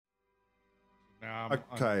Now I'm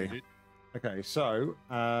Okay. unmuted. Okay, so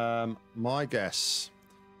my guess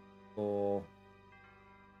for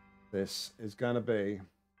this is going to be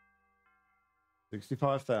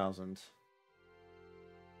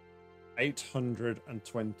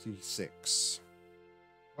 65,826.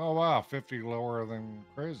 Oh wow, 50 lower than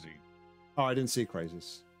crazy. Oh, I didn't see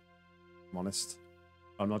crazes. I'm honest.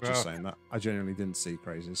 I'm not just Well, saying that. I genuinely didn't see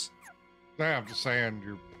crazes. yeah, I'm just saying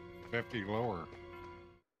you're 50 lower.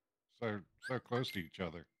 So close to each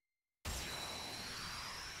other.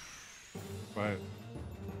 But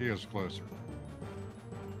he is closer.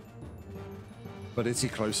 But is he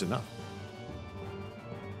close enough?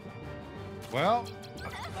 Well,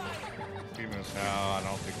 seeing as how I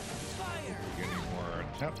don't think we'll get any more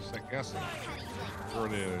attempts at guessing. Here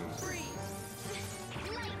it is.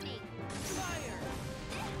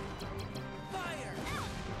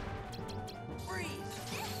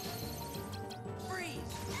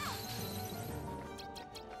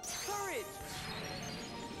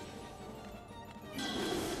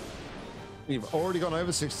 You've already gone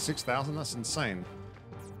over 66,000. That's insane.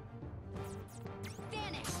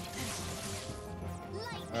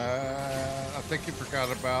 I think you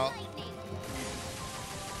forgot about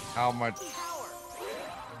how much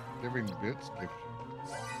giving bits gives you.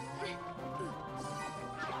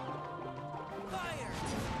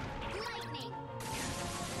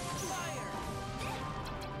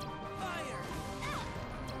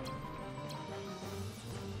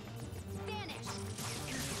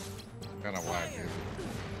 Kind of whack, isn't it?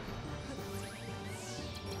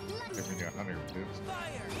 Give me 100 bits.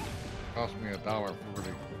 Cost me $1.40.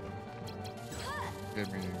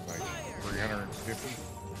 Give me like 350.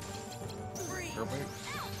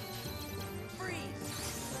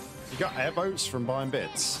 You got airboats from buying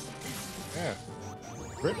bits? Yeah.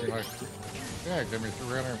 Really? Like, yeah, give me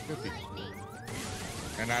 350.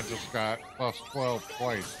 And I just got plus 12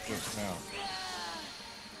 twice just now.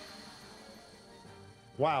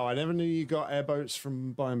 Wow, I never knew you got airboats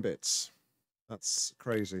from buying bits. That's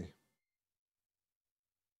crazy.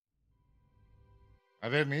 I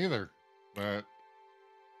didn't either, but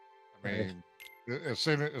I mean, as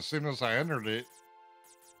soon as I entered it, it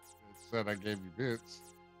said I gave you bits.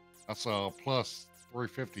 I saw plus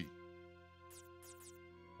 350.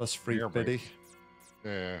 Plus 350.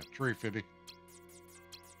 Yeah, 350.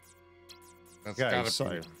 That's Okay, gotta so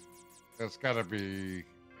be. That's gotta be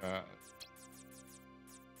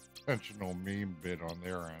intentional meme bit on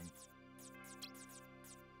their end.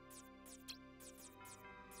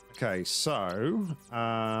 okay, so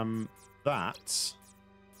that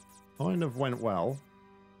kind of went well.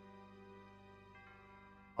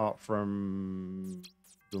 Apart from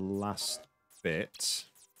the last bit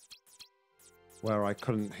where I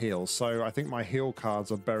couldn't heal. So I think my heal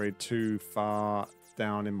cards are buried too far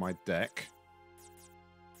down in my deck.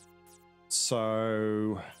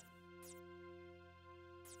 So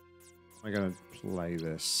I'm going to play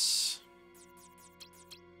this.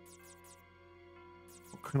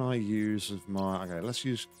 What can I use with my... Okay, let's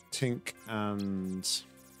use Tink and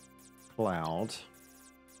Cloud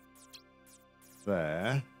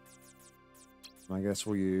there. And I guess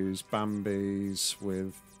we'll use Bambi's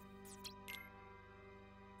with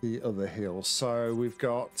the other heal. So we've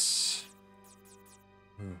got...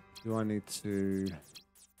 Do I need to...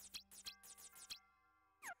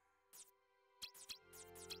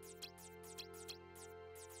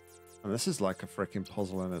 And this is like a freaking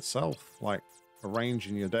puzzle in itself, like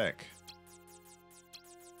arranging your deck.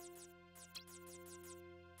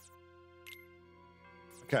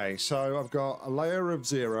 Okay, so I've got a layer of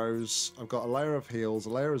zeros, I've got a layer of heals, a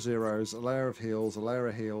layer of zeros, a layer of heals, a layer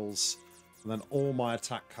of heals, and then all my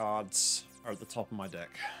attack cards are at the top of my deck.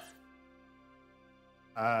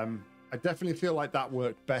 I definitely feel like that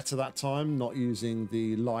worked better that time, not using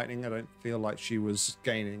the lightning. I don't feel like she was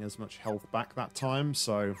gaining as much health back that time,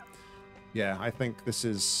 so... Yeah, I think this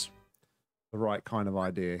is the right kind of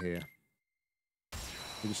idea here.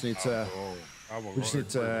 We just need to,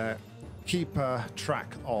 keep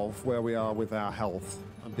track of where we are with our health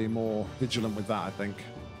and be more vigilant with that, I think.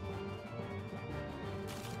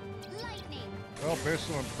 Well, based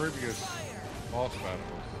on previous boss battles,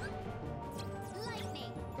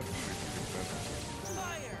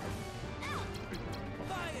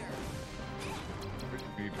 what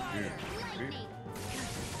you need to do.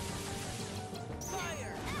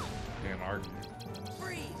 Can't argue.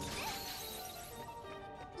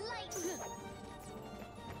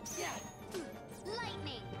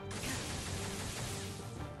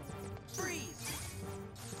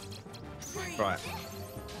 Right.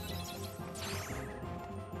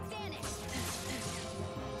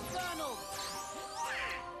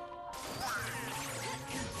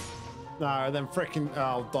 No, then frickin'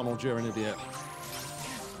 oh, Donald, you're an idiot.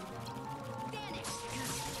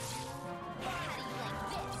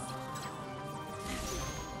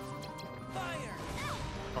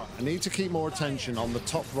 I need to keep more attention on the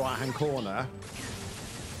top right-hand corner.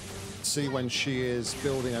 See when she is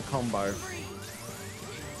building a combo.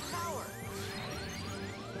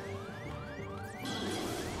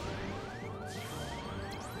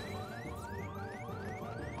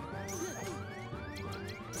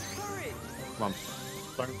 Come on.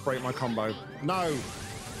 Don't break my combo. No!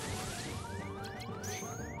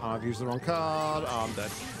 I've used the wrong card. Oh, I'm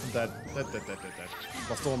dead. I'm dead. Dead.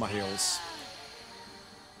 Lost all my heals.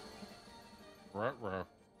 Right. Well,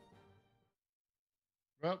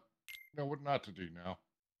 know what not to do now.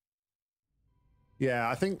 Yeah,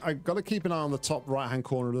 I think I got to keep an eye on the top right-hand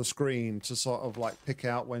corner of the screen to sort of like pick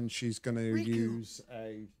out when she's going to use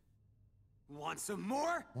a... Want some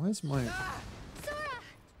more? Why is my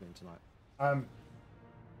screen tonight?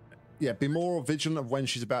 Yeah, be more vigilant of when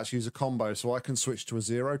she's about to use a combo so I can switch to a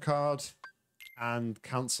 0 card and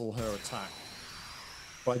cancel her attack.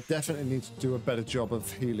 But I definitely need to do a better job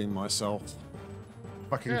of healing myself.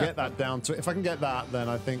 If I can get that down to... If I can get that, then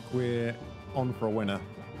I think we're on for a winner.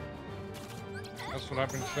 That's what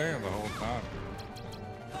I've been saying the whole time.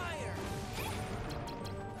 Fire!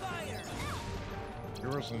 Fire!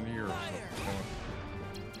 Yours and yours.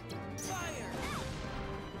 Fire!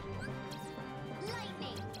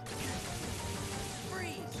 Lightning!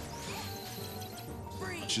 Freeze!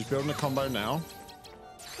 Freeze! She's building a combo now.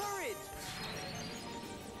 Courage!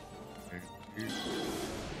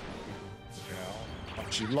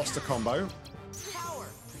 She lost a combo. Power!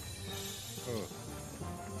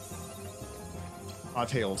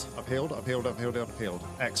 I've healed.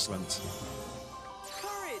 Excellent.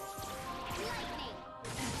 Courage! Lightning!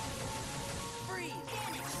 Freeze!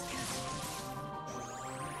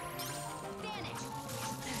 Vanish!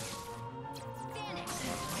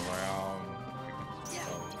 Around.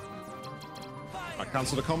 I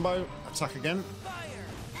cancelled a combo. Attack again. Fire!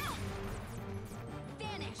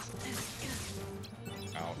 Vanish!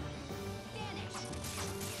 Out. Vanish!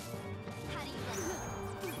 How do you like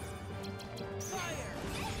Fire!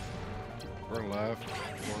 We're left.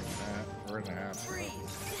 4.5.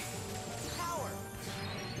 Freeze! Power!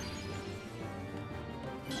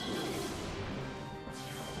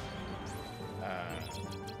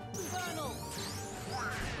 Funnel!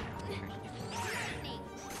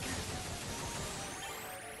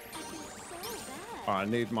 I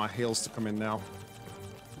need my heals to come in now.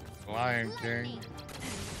 Lion King.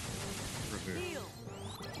 Heal!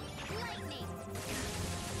 Lightning!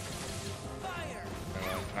 Fire!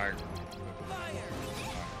 Tiger. Fire!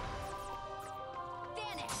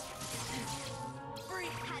 Vanish! Free!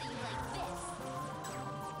 How do you like this?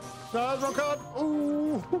 No, wrong card.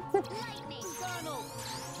 Ooh. Lightning! Funnel!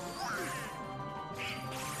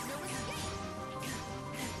 No escape!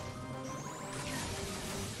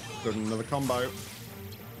 Good, another combo. Lightning!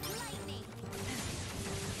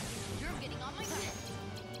 You're getting on my head!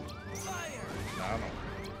 Fire! Donald.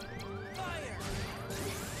 Fire!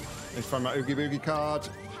 Let's find my Oogie Boogie card.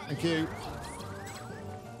 Thank you.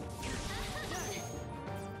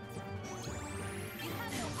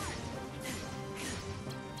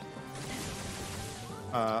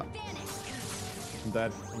 I'm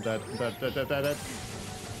dead. Dead.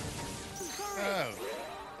 Oh.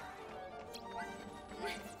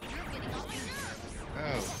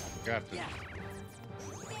 Oh. Got this.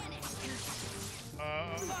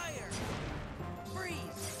 Fire!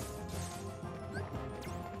 Freeze!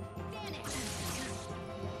 Vanish!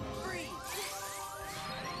 Freeze!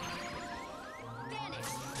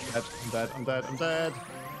 Vanish! I'm dead.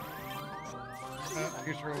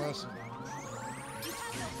 Teach her a lesson.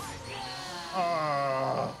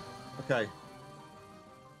 Okay.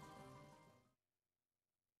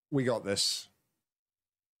 We got this.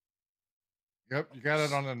 Yep, you got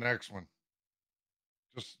it on the next one.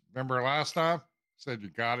 Just remember last time? Said you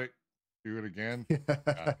got it. Do it again. Got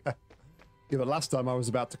it. Yeah, but last time I was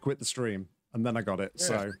about to quit the stream, and then I got it, Yeah.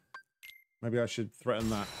 so maybe I should threaten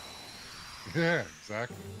that. Yeah,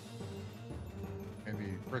 exactly. And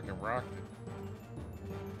he freaking rocked it.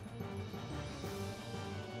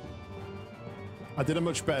 I did a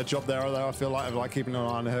much better job there, though. I feel like of like keeping an eye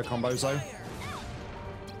on her combos, though.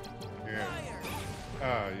 Yeah.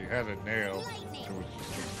 You had it nailed. It was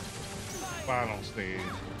just the final stage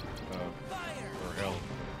of her health.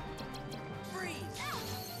 Freeze!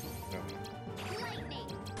 No. Lightning!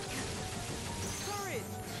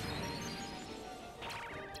 Courage!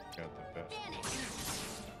 Got the best. Vanish!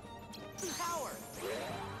 Power!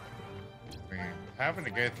 I mean, having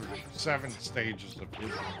to go through 7 stages of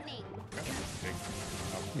this. Lightning.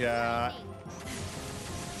 Yeah,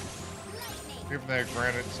 Even though,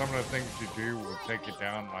 granted, some of the things you do will take you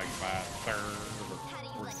down like by a third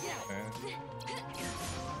or 40%.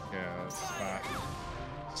 Yeah, it's not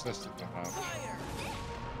consistent enough.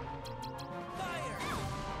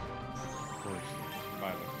 Of course,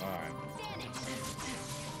 by design.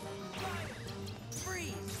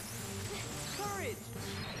 Freeze. Courage.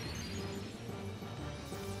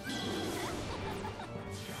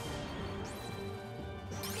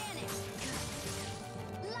 Vanish.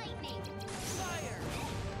 Lightning. Fire.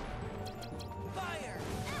 Fire.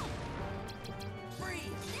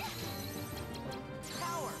 Freeze.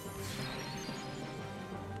 Power.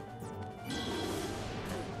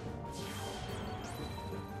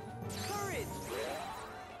 Courage.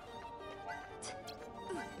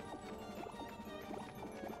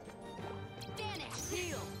 Vanish.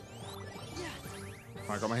 Heal.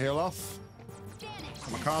 I got my heal off. Vanish.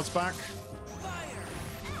 Got my cards back. Fire.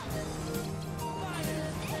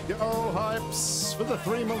 Yo, Hypes, for the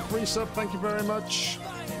 3-month resub, thank you very much.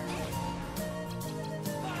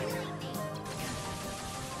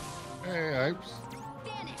 Hey, Apes.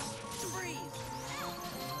 Vanish. Freeze.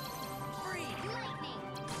 Freeze. Lightning.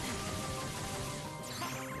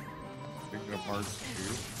 Picking up parts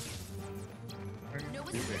too. How many do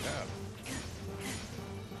they have?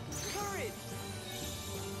 Courage.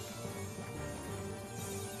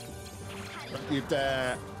 How do Don't you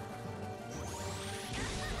dare.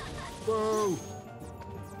 Whoa.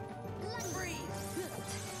 Freeze.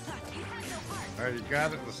 you have no heart? Hey, you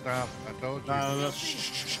got it this time. I told you. No, no, no. Shh,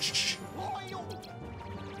 shh, shh, shh.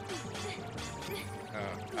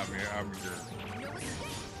 I mean, I'm your. No escape.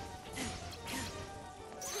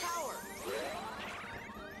 Power.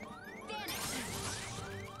 Vanish.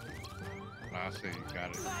 I say you got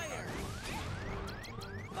it. Fire.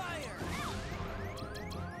 Fire.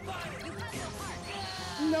 Fire. You have no heart.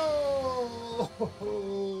 No!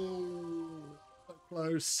 So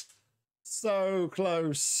close. So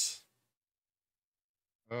close.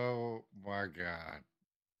 Oh my God.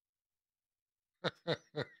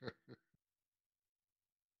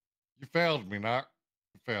 You failed me, Nock.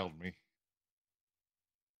 You failed me.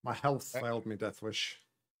 My health failed me, Deathwish.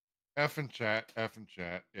 F in chat. F in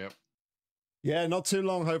chat. Yep. Yeah, not too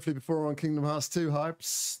long, hopefully, before we're on Kingdom Hearts 2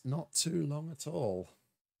 Hypes. Not too long at all.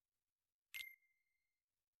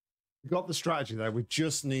 We got the strategy, though. We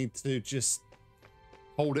just need to just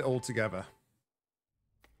hold it all together.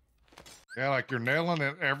 Yeah, like you're nailing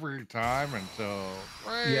it every time until.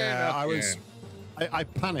 Right Yeah, at I the was. end. I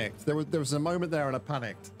panicked. There was a moment there and I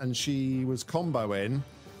panicked, and she was comboing. And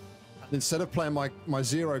instead of playing my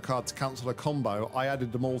 0 card to cancel a combo, I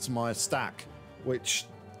added them all to my stack, which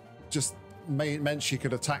just meant she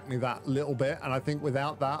could attack me that little bit. And I think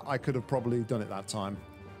without that, I could have probably done it that time.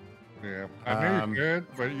 Yeah, I knew you could,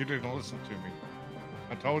 but you didn't listen to me.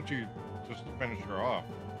 I told you just to finish her off.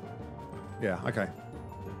 Yeah. Okay.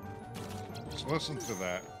 Just listen to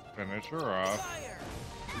that. Finish her off. Fire.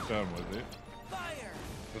 You're done with it. Fire.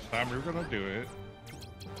 This time you're gonna do it,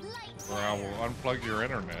 or I will unplug your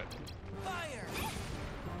internet. Fire.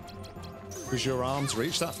 Does your arms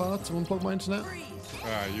reach that far to unplug my internet? Freeze.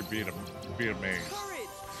 You beat him. You beat a maze. Courage.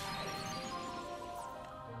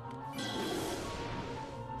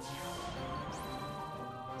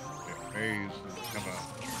 Yeah, maze is kind of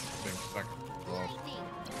same second lost. Lightning.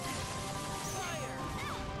 Fire.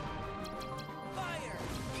 Fire.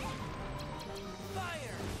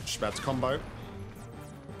 Fire. She's about to combo.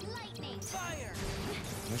 Lightning. Fire.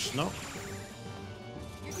 No, she's not.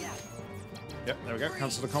 Yeah. Yep, there we go.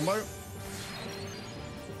 Cancel the combo.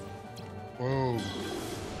 Boom.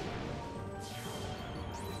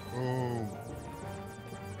 Boom.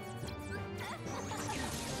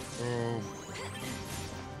 Boom.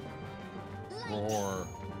 Roar.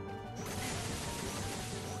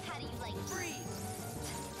 How do you like Freeze.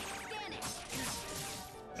 Vanish.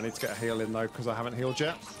 I need to get a heal in though because I haven't healed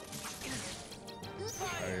yet.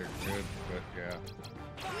 Yeah, you're good, but yeah.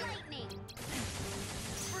 Lightning.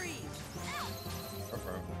 Freeze.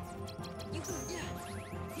 Okay. You can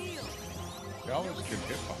heal. You always get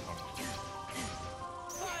hit by one.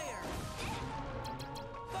 Fire.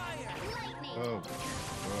 Fire. Lightning. Boom.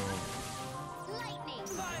 Boom. Lightning.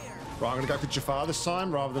 Fire. Right, I'm going to go for Jafar this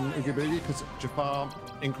time rather than Oogie Boogie because Jafar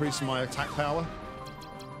increased my attack power.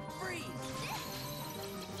 Freeze.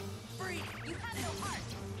 Freeze. You have no heart.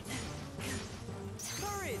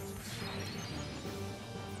 Courage.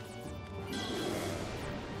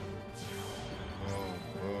 Boom.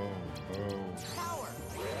 Boom. Boom. Power.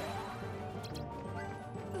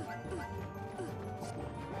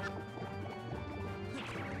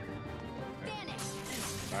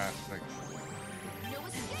 Last thing. No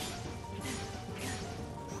escape.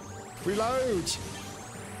 Reload! I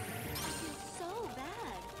feel so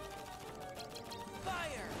bad.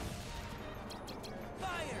 Fire!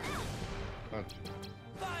 Fire! Punch.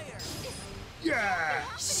 Fire!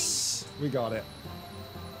 Yes! We got it.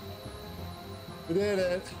 We did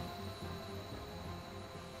it.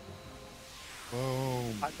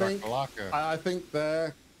 Boom. I think Shakalaka. I think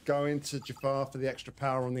there going to Jafar for the extra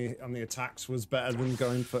power on the attacks was better than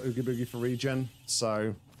going for Oogie Boogie for regen.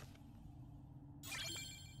 So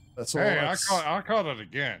that's all. Hey, That's, I caught it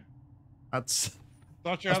again. that's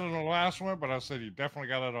Thought you had it on the last one, but I said you definitely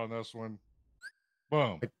got it on this one.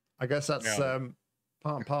 Boom. I guess that's Yeah.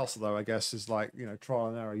 part and parcel though. I guess is like, you know, trial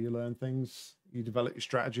and error. You learn things, you develop your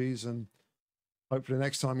strategies, and hopefully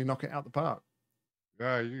next time you knock it out the park.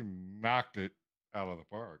 Yeah, you knocked it out of the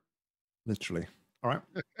park. Literally. All right.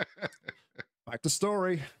 Back to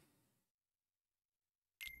story.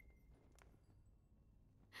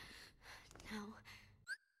 No.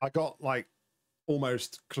 I got like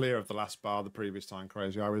almost clear of the last bar the previous time,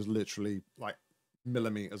 Crazy. I was literally like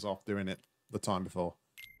millimeters off doing it the time before.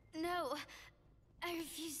 No. I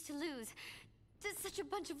refuse to lose. There's such a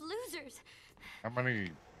bunch of losers. How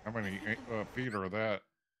many feet are that?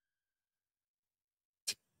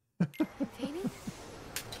 Fainting?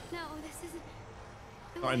 No, this isn't.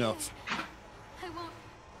 the Not way enough. I won't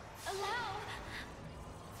allow.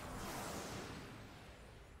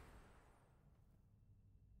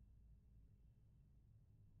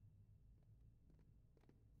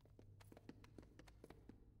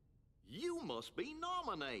 You must be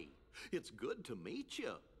Nominee. It's good to meet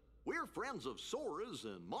you. We're friends of Sora's,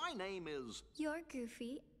 and my name is... You're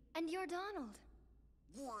Goofy, and you're Donald.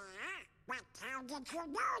 Yeah, but how did you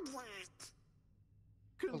know that?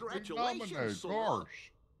 Congratulations, Sora.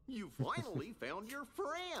 Gosh. You finally found your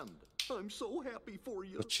friend. I'm so happy for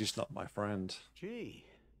you. But she's not my friend. Gee,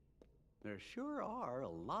 there sure are a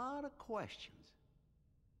lot of questions.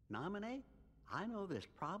 Nominee, I know this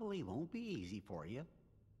probably won't be easy for you,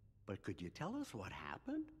 but could you tell us what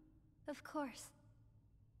happened? Of course.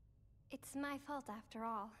 It's my fault after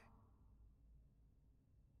all.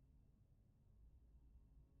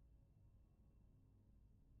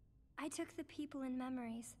 I took the people and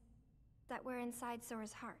memories that were inside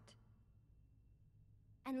Sora's heart.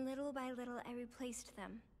 And little by little I replaced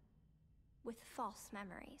them with false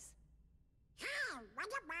memories. Hey, what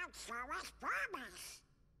about Sora's promise?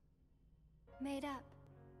 Made up.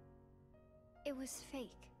 It was fake.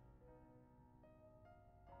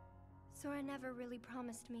 Sora never really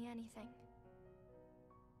promised me anything.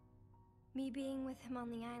 Me being with him on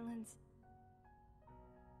the islands,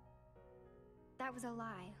 that was a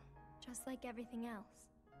lie, just like everything else.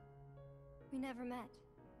 We never met.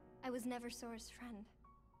 I was never Sora's friend.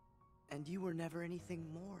 And you were never anything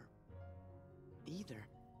more. Either.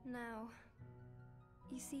 No.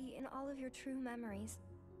 You see, in all of your true memories,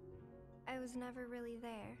 I was never really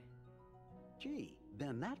there. Gee,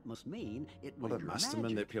 then that must mean it What was a your master magic that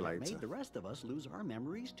manipulator. made the rest of us lose our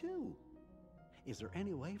memories too. Is there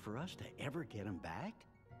any way for us to ever get them back?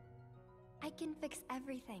 I can fix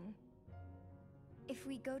everything. If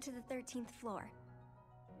we go to the 13th floor.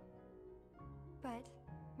 But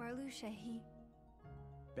Marluxia, he...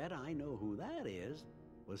 Bet I know who that is.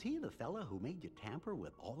 Was he the fella who made you tamper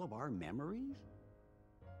with all of our memories?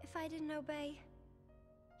 If I didn't obey,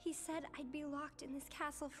 he said I'd be locked in this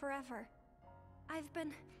castle forever. I've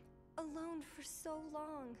been alone for so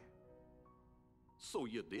long. So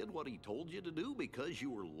you did what he told you to do because you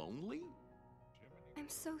were lonely? I'm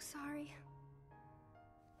so sorry.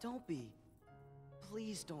 Don't be.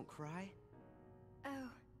 Please don't cry. Oh.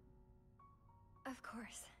 Of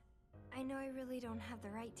course. I know I really don't have the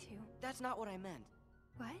right to. That's not what I meant.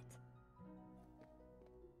 What?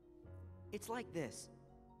 It's like this.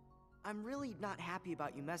 I'm really not happy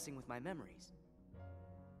about you messing with my memories.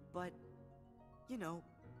 But, you know,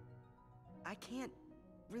 I can't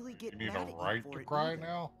really get You need mad a at right you for to it cry either.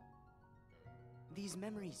 now? These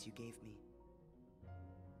memories you gave me.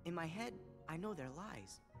 In my head, I know they're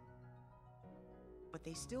lies. But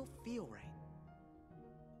they still feel right.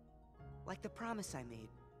 Like the promise I made.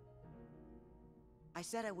 I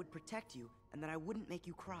said I would protect you and that I wouldn't make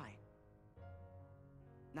you cry.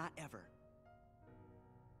 Not ever.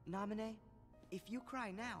 Naminé, if you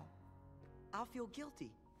cry now, I'll feel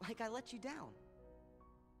guilty, like I let you down.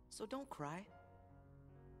 So don't cry.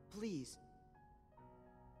 Please.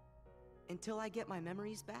 Until I get my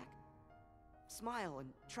memories back, smile and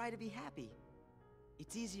try to be happy.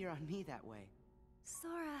 It's easier on me that way.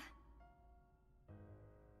 Sora.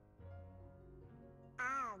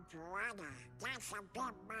 Oh, brother, that's a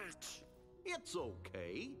bit much. It's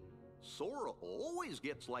okay. Sora always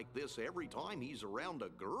gets like this every time he's around a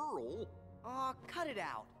girl. Aw, cut it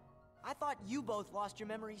out. I thought you both lost your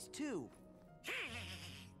memories too.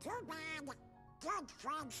 Too bad. Good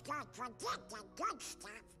friends don't forget the good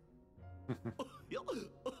stuff.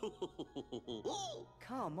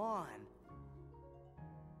 Come on.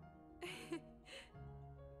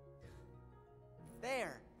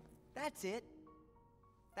 There. That's it.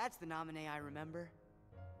 That's the nominee I remember.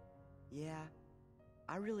 Yeah,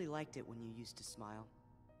 I really liked it when you used to smile.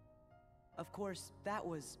 Of course, that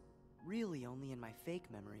was really only in my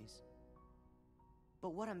fake memories.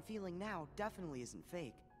 But what I'm feeling now definitely isn't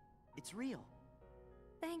fake. It's real.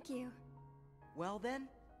 Thank you. Well then,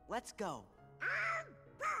 let's go. Oh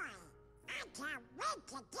boy! I can't wait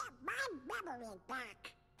to get my memory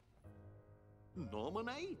back.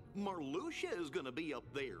 Nominee, Marluxia is gonna be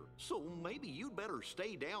up there, so maybe you'd better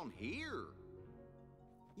stay down here.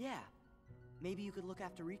 Yeah. Maybe you could look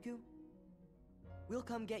after Riku? We'll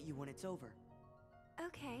come get you when it's over.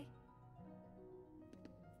 Okay.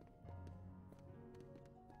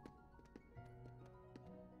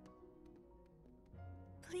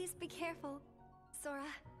 Please be careful, Sora.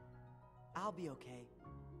 I'll be okay.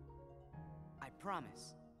 I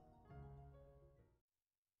promise.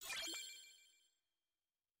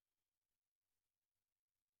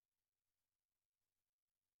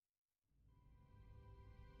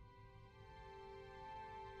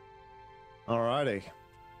 Alrighty.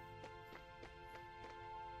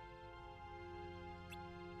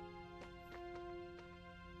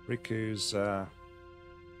 Riku's looking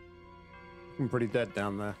pretty dead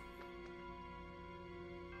down there.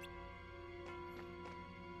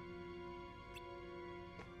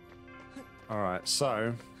 Alright,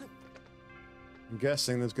 so I'm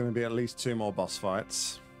guessing there's going to be at least 2 more boss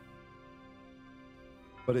fights.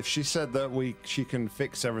 But if she said that she can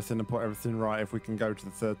fix everything and put everything right if we can go to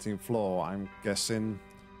the 13th floor, I'm guessing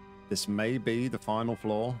this may be the final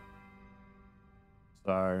floor.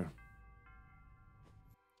 So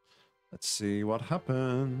let's see what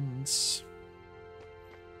happens.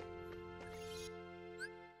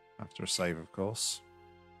 After a save, of course.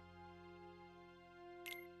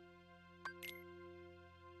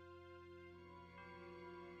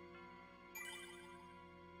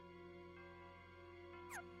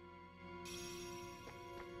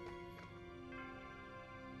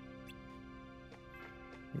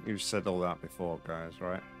 You've said all that before, guys,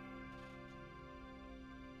 right?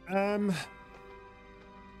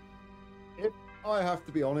 If I have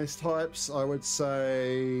to be honest, Hypes, I would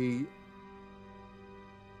say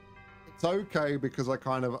it's okay because I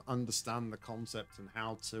kind of understand the concept and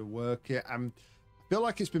how to work it. And I feel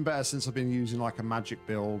like it's been better since I've been using like a magic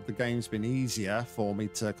build. The game's been easier for me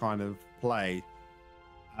to kind of play.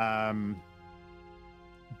 But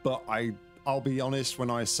I'll be honest when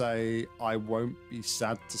I say I won't be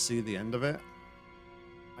sad to see the end of it.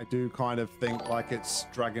 I do kind of think like it's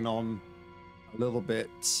dragging on a little bit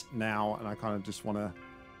now, and I kind of just want to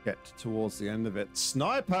get towards the end of it.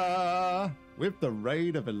 Sniper with the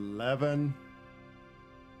raid of 11.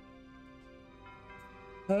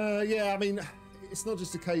 Yeah, I mean, it's not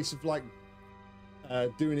just a case of like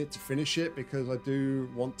doing it to finish it, because I do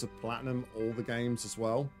want to platinum all the games as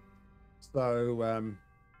well. So,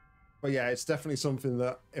 but yeah, it's definitely something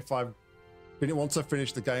that once I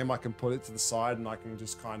finish the game, I can put it to the side and I can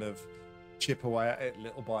just kind of chip away at it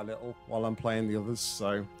little by little while I'm playing the others.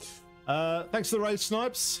 So thanks for the raid,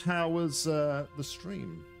 Snipes. How was the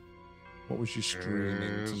stream? What was you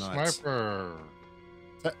streaming tonight? Sniper.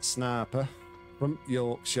 That Sniper from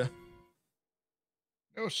Yorkshire.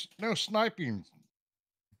 No sniping.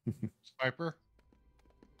 Sniper.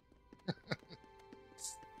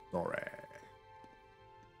 Sorry.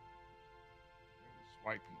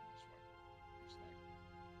 Swiping.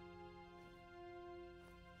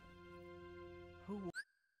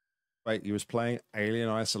 Wait, you was playing Alien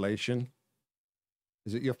Isolation?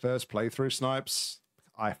 Is it your first playthrough, Snipes?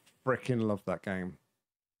 I freaking love that game.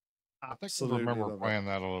 I think I remember playing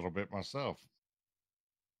that a little bit myself.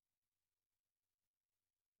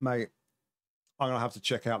 Mate, I'm going to have to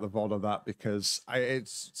check out the VOD of that, because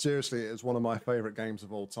it's one of my favorite games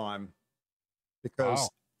of all time. Because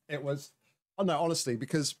it was, oh no, honestly,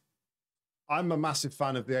 because I'm a massive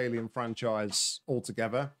fan of the Alien franchise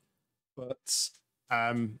altogether. But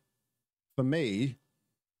for me,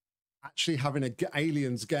 actually having an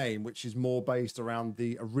Aliens game, which is more based around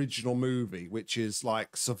the original movie, which is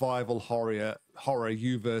like survival horror,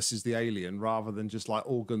 you versus the alien, rather than just like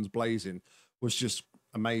all guns blazing, was just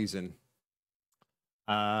amazing.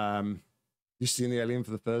 You seen the Alien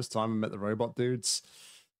for the first time and met the robot dudes?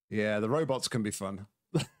 Yeah, the robots can be fun.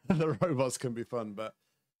 The robots can be fun, but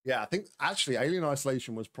yeah, I think actually Alien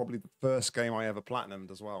Isolation was probably the first game I ever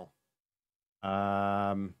platinumed as well.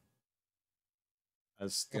 As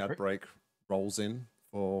the ad break rolls in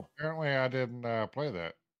for Apparently, I didn't play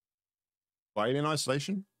that. Alien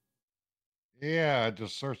Isolation. Yeah, I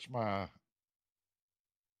just searched my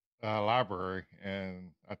library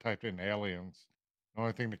and I typed in aliens. The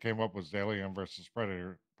only thing that came up was Alien versus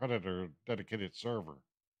Predator dedicated server.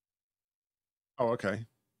 Oh, okay.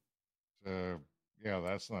 So yeah,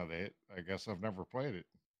 that's not it. I guess I've never played it.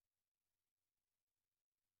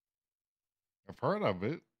 I've heard of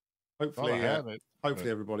it. Thought I Hopefully, had it. hopefully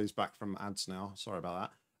but everybody's back from ads now. Sorry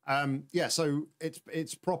about that. Yeah, so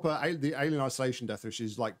it's proper. The Alien Isolation Death Wish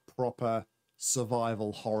is like proper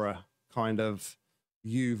survival horror kind of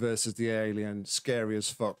you versus the alien, scary as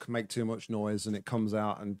fuck, make too much noise, and it comes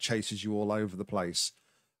out and chases you all over the place.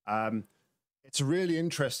 It's a really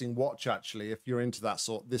interesting watch, actually, if you're into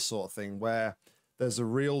this sort of thing, where there's a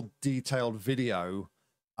real detailed video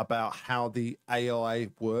about how the AI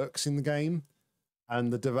works in the game,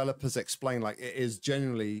 and the developers explain like it is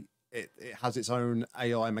generally it has its own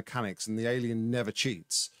AI mechanics, and the alien never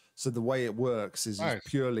cheats. So the way it works is Nice.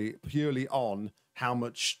 purely on how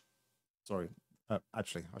much. Sorry,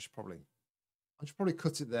 actually, I should probably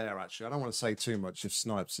cut it there. Actually, I don't want to say too much if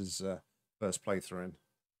Snipes is first playthrough in.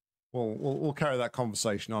 We'll carry that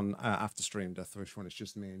conversation on after stream, Deathwish, when it's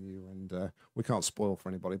just me and you, and we can't spoil for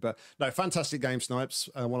anybody. But no, fantastic game, Snipes.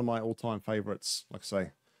 One of my all-time favorites. Like I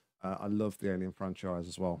say, I love the Alien franchise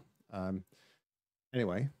as well.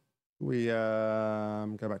 Anyway, we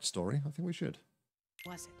go back to story. I think we should.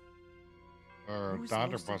 Was it? or Who's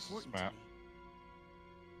Donder most Buses important to map. me?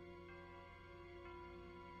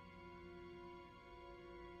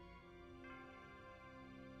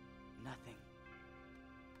 Nothing.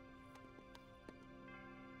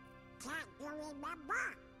 Can't you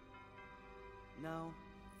remember? No,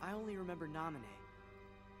 I only remember Namine.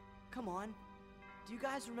 Come on, do you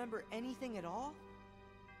guys remember anything at all?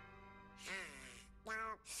 No,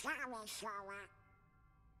 sorry, Sora.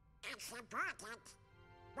 It's important,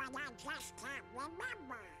 but I just can't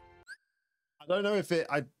remember. I don't know if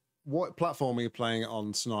what platform are you playing it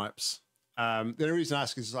on, Snipes? The only reason I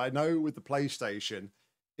ask is I know with the PlayStation,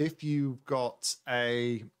 if you got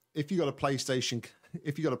a PlayStation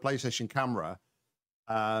camera,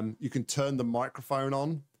 you can turn the microphone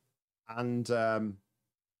on, and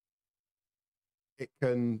it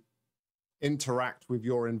can interact with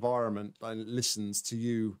your environment and listens to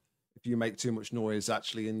you if you make too much noise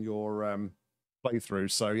actually in your playthrough.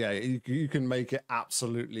 So yeah, you can make it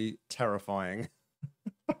absolutely terrifying.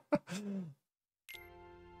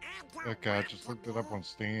 Okay, I just looked it up on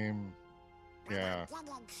Steam. Yeah.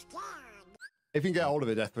 If you can get hold of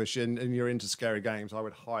it, Deathwish, and you're into scary games, I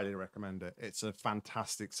would highly recommend it. It's a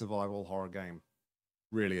fantastic survival horror game.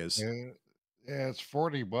 Really is. Yeah, it's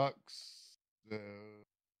 $40.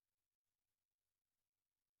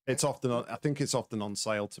 It's often I think it's often on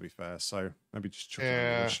sale, to be fair. So maybe just chuck it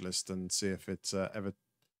on the wish list and see if it ever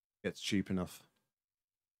gets cheap enough.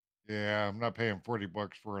 Yeah, I'm not paying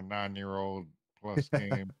 $40 for a 9-year-old plus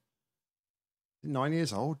game. 9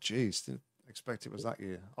 years old? Jeez, didn't expect it was that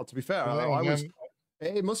year. Oh, to be fair, And I was. then-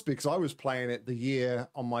 It must be because I was playing it the year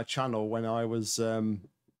on my channel when I was.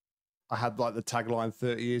 I had like the tagline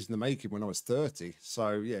 30 years in the making when I was 30.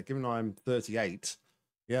 So yeah, given I'm 38,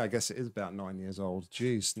 yeah, I guess it is about 9 years old.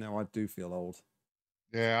 Jeez, now I do feel old.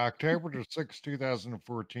 Yeah, October the 6th,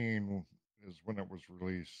 2014 is when it was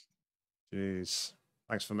released. Jeez,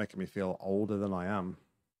 thanks for making me feel older than I am.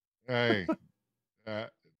 Hey, no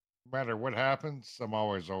matter what happens, I'm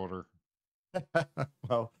always older.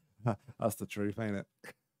 Well, that's the truth, ain't it?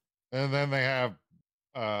 And then they have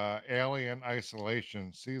Alien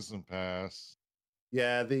Isolation Season Pass.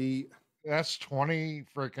 Yeah, That's $20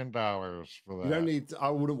 freaking for that. you don't need. I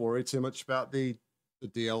wouldn't worry too much about the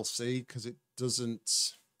DLC because it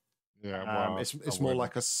doesn't. Yeah, well, it's more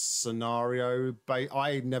like a scenario based.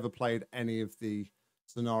 I never played any of the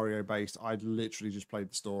scenario based. I'd literally just played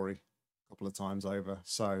the story a couple of times over.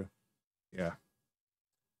 So, yeah.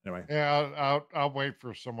 Anyway, yeah, I'll wait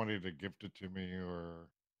for somebody to gift it to me or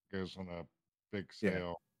goes on a big Yeah.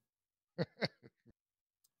 sale.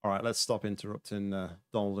 all right. Let's stop interrupting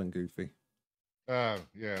Donald and Goofy. Oh,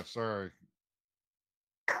 yeah, sorry.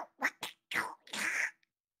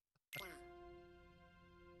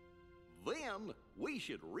 Then we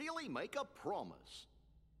should really make a promise.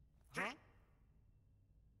 Huh?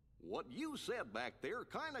 What you said back there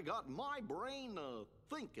kind of got my brain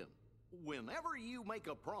thinking. Whenever you make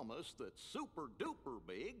a promise that's super duper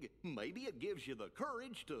big, maybe it gives you the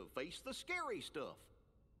courage to face the scary stuff.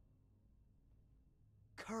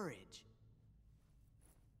 courage.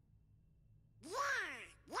 Yeah,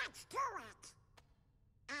 let's do it.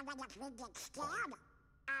 Even if we get scared,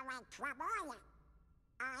 or in trouble,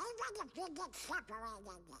 or even if we get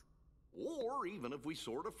separated. Or even if we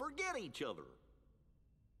sort of forget each other.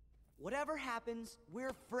 Whatever happens,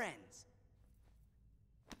 we're friends.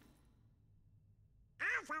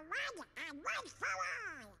 All for one and one for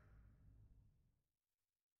all.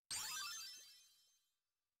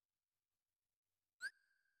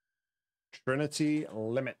 Trinity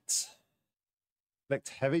Limit. Inflict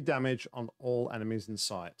heavy damage on all enemies in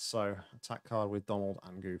sight. So, attack card with Donald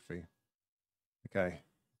and Goofy. Okay.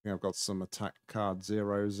 I think I've got some attack card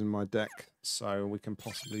zeros in my deck, so we can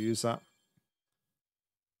possibly use that.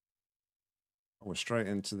 Oh, we're straight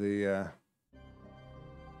into the...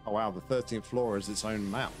 Oh, wow, the 13th floor is its own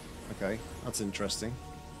map. Okay, that's interesting.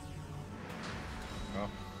 Well,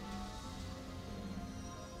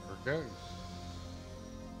 there it goes.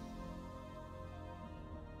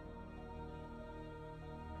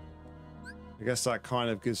 I guess that kind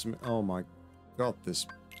of gives me... Oh my god, this...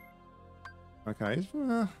 Okay,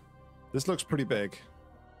 this looks pretty big.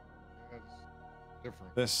 Yeah, it's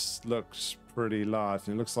different. This looks pretty large,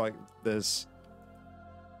 and it looks like there's...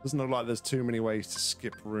 Doesn't look like there's too many ways to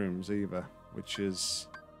skip rooms either, which is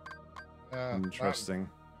interesting.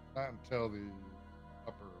 Not until the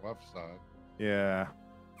upper left side. Yeah.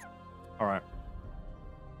 All right.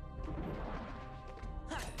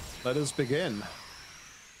 Let us begin.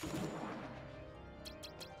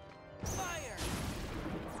 Fire!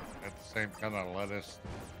 At the same kind of lettuce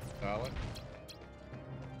salad.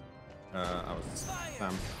 I was...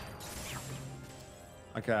 Fire!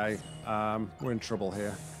 Okay, we're in trouble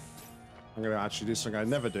here. I'm going to actually do something I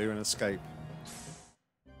never do and escape.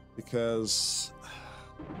 Because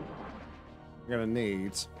I'm going to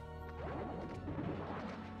need...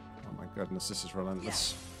 Oh my goodness, this is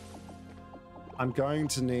relentless. I'm going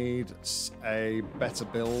to need a better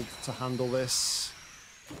build to handle this.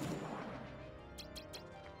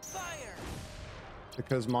 Fire!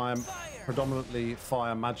 Because my Fire! predominantly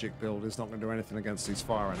fire magic build is not going to do anything against these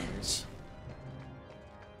fire enemies.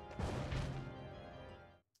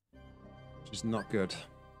 Which is not good.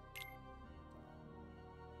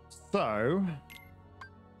 So...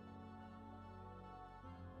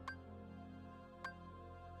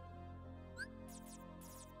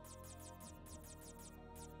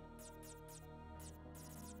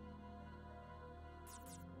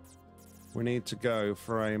 we need to go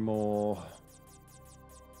for a more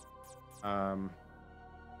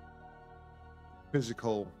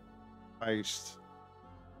physical based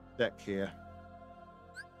deck here.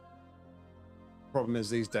 Problem is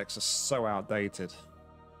these decks are so outdated.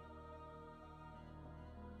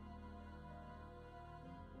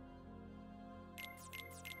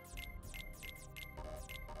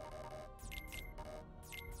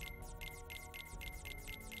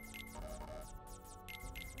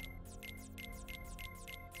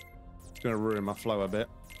 It's going to ruin my flow a bit,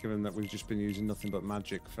 given that we've just been using nothing but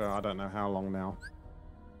magic for I don't know how long now.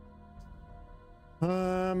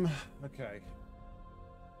 Okay.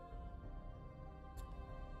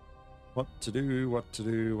 What to do, what to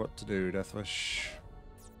do, what to do, Deathwish?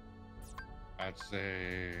 I'd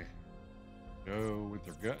say go with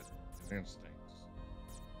your gut and instincts.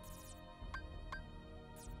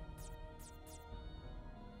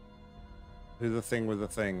 Do the thing with the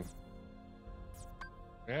thing.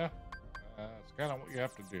 Yeah, it's kind of what you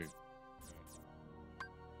have to do.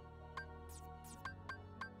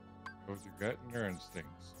 Go with your gut and your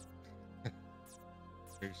instincts.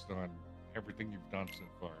 Based on everything you've done so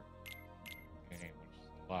far. Game, which is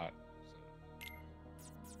a lot.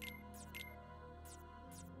 So.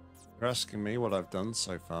 You're asking me what I've done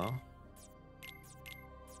so far.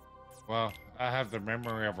 Well, I have the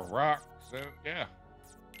memory of a rock, so yeah.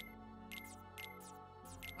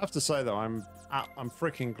 I have to say though, I'm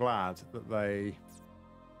freaking glad that they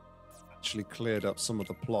actually cleared up some of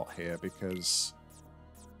the plot here, because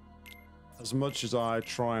as much as I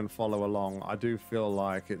try and follow along, I do feel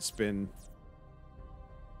like it's been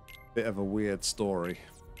a bit of a weird story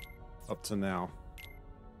up to now.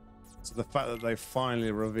 So the fact that they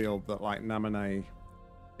finally revealed that like Namine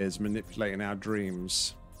is manipulating our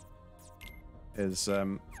dreams is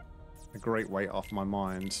a great weight off my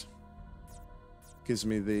mind. Gives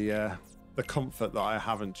me the comfort that I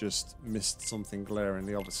haven't just missed something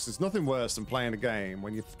glaringly obvious. There's nothing worse than playing a game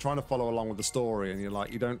when you're trying to follow along with the story and you're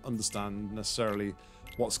like, you don't understand necessarily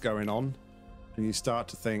what's going on, and you start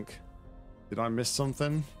to think, did I miss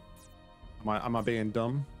something? Am I being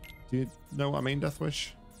dumb? Do you know what I mean,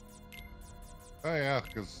 Deathwish? Oh yeah,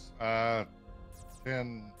 because I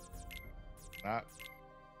tend not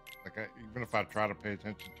Like even if I try to pay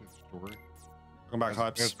attention to the story, Come back,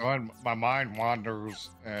 Hypes. my mind wanders,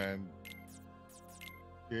 and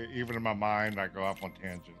even in my mind, I go off on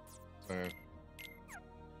tangents. So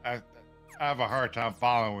I have a hard time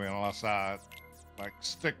following unless I like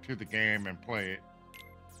stick to the game and play it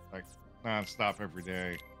like nonstop every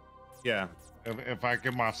day. Yeah. If I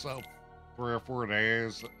give myself 3 or 4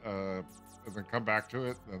 days and then come back to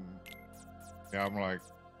it, then yeah, I'm like,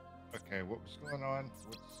 okay, what was going on?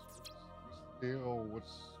 What's the deal?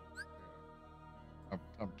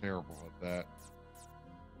 I'm terrible at that.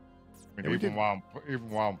 I mean, even while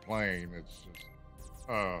I'm playing, it's just,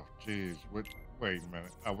 oh, geez, wait a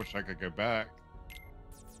minute. I wish I could go back.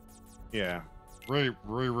 Yeah.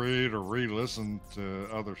 Reread or re-listen to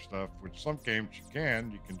other stuff, which some games you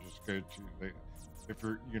can just go to. If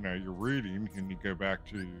you're reading and you go back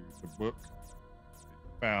to the book that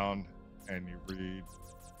you found and you read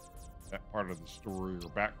that part of the story or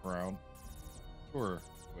background, sure.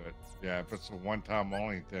 But yeah, if it's a one-time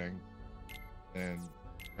only thing, then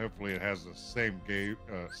hopefully it has the same game,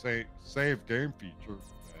 save game feature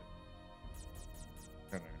that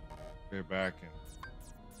kind of go back and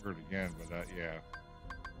hear it again. But yeah,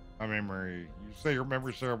 my memory. You say your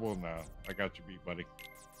memory's terrible? No, I got you beat, buddy.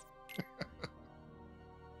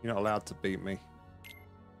 You're not allowed to beat me.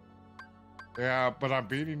 Yeah, but I'm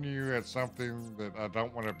beating you at something that I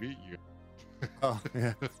don't want to beat you. Oh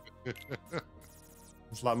yeah.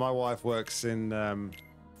 It's like my wife works in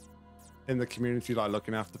the community, like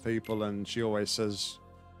looking after people, and she always says,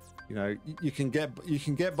 you know, you can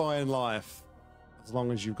get by in life as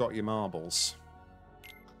long as you've got your marbles.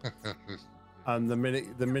 And the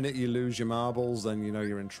minute you lose your marbles, then you know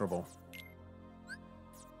you're in trouble.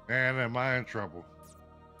 Man, am I in trouble?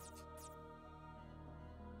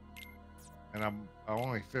 And I'm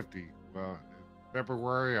only 50. Well, in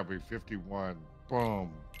February I'll be 51.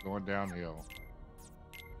 Boom, going downhill.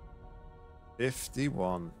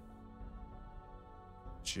 51.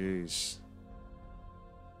 Jeez.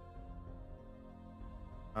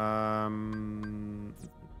 But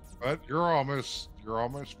you're almost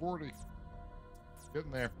 40.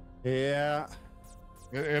 Getting there. Yeah.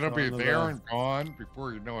 It'll be there and gone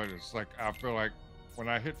before you know it. It's like, I feel like when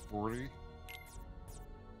I hit 40,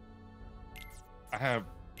 I have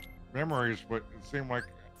memories, but it seemed like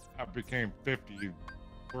I became 50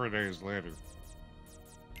 4 days later.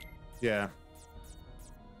 Yeah.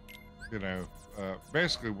 You know,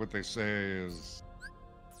 basically what they say is,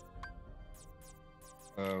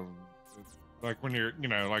 like when you're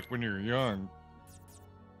young,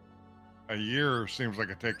 a year seems like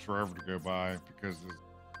it takes forever to go by because,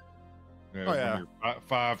 when you're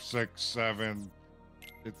 5, 6, 7,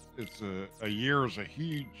 it's a year is a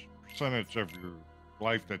huge percentage of your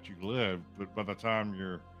life that you live, but by the time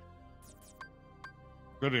you're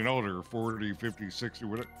getting older, 40, 50, 60,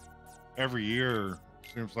 whatever, every year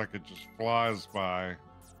seems like it just flies by,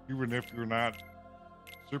 even if you're not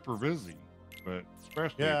super busy. But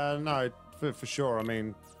especially, yeah, no, for sure. I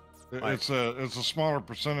mean, it's a smaller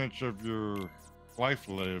percentage of your life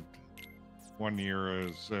lived one year,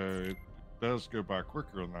 as it does go by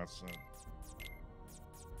quicker in that sense.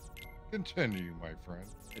 Continue, my friend.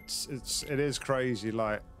 It is crazy.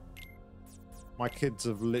 Like, my kids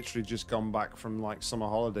have literally just gone back from like summer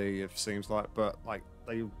holiday, it seems like, but like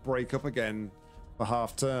they break up again for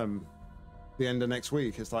half term the end of next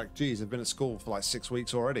week. It's like, geez, they've been at school for like 6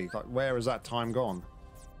 weeks already. Like, where has that time gone?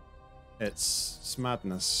 It's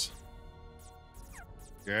madness.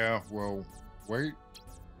 Yeah, well, wait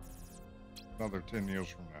another 10 years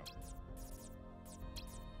from now.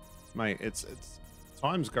 Mate, it's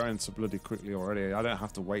time's going so bloody quickly already. I don't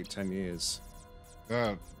have to wait 10 years.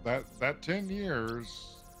 That 10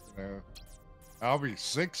 years, I'll be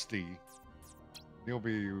 60. You'll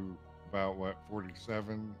be about, what,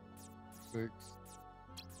 47, 6?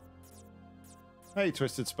 Hey,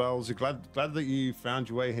 Twisted Spells, you're glad that you found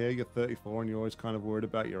your way here. You're 34 and you're always kind of worried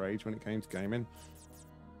about your age when it came to gaming.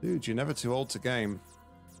 Dude, you're never too old to game.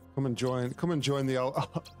 Come and join the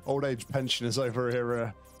old age pensioners over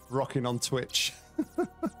here rocking on Twitch.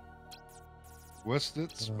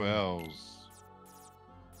 Twisted Spells.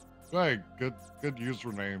 Right, good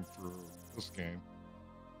username for this game.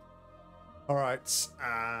 All right,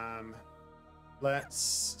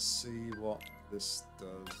 let's see what this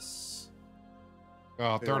does.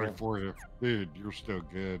 Oh, 34, dude, you're still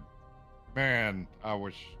good. Man, I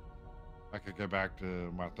wish I could get back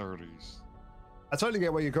to my 30s. I totally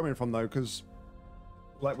get where you're coming from, though, because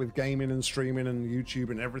like with gaming and streaming and YouTube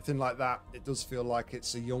and everything like that, it does feel like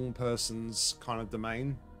it's a young person's kind of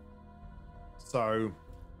domain. So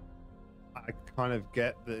I kind of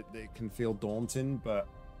get that it can feel daunting, but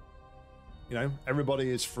you know, everybody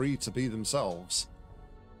is free to be themselves.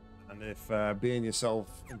 And if being yourself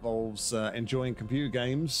involves enjoying computer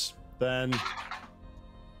games, then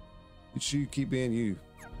you should keep being you.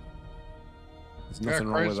 There's nothing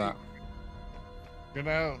wrong with that. You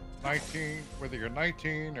know, 19, whether you're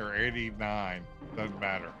 19 or 89, doesn't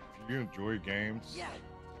matter. If you enjoy games,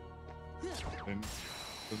 then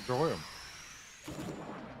enjoy them.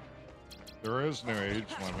 There is no age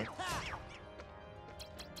limit.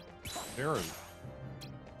 There is.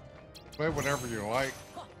 Play whatever you like,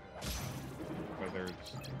 whether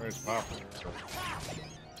it's the most popular or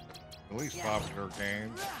the least popular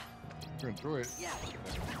game. If you enjoy it,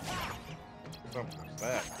 something like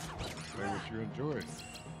that. Play what you enjoy.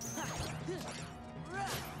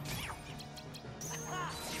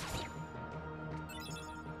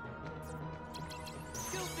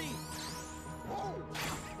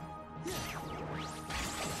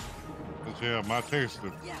 But yeah, my taste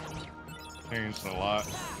have changed a lot.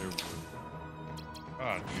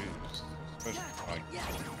 Oh, jeez. Especially like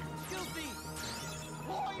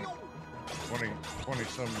 20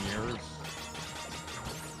 some years.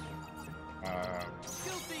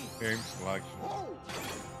 Game selection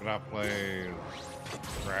that I play has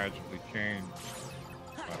gradually changed.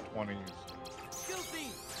 My 20s,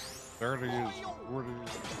 30s,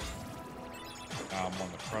 40s. Now I'm on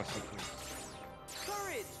the precipice.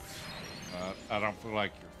 I don't feel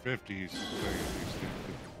like your 50s until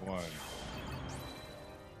you're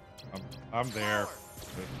 51. I'm there,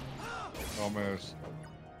 but almost.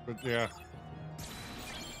 But yeah,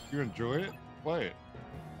 if you enjoy it, play it.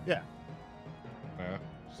 Yeah. Yeah,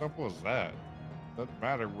 simple as that. Doesn't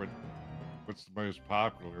matter what's the most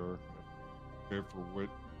popular. Go for what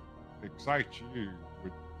excites you,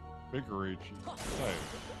 what invigorates you to play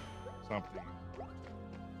something.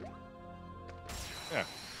 Yeah.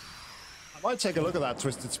 I might take a look at that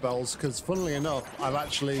Twisted Spells, because funnily enough, I've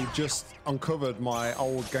actually just uncovered my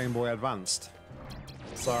old Game Boy Advanced.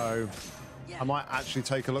 So I might actually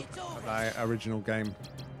take a look at the original game.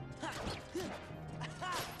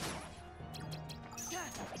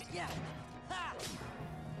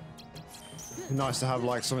 Nice to have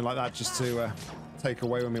like something like that just to take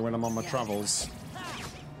away with me when I'm on my travels.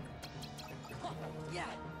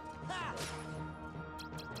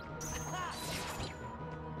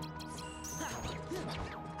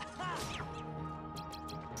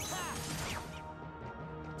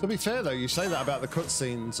 To be fair though, you say that about the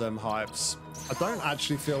cutscenes, Hypes. I don't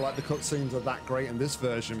actually feel like the cutscenes are that great in this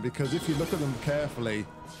version, because if you look at them carefully,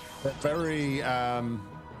 they're very,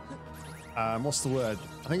 what's the word?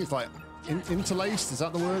 I think it's like interlaced, is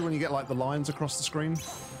that the word, when you get like the lines across the screen?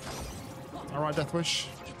 All right, Deathwish?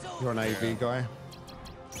 You're an AV guy.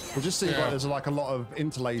 It just seems like there's like a lot of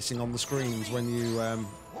interlacing on the screens when you,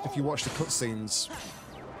 if you watch the cutscenes.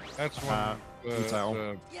 That's when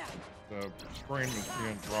the screen is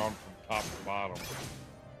being drawn from top to bottom,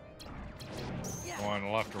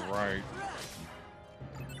 going left to right.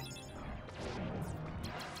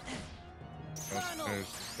 As opposed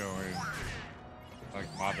to showing, like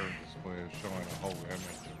modern displays, showing a whole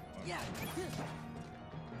image.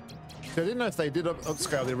 So I didn't know if they did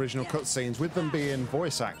upscale the original cutscenes with them being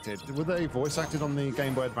voice acted. Were they voice acted on the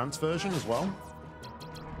Game Boy Advance version as well?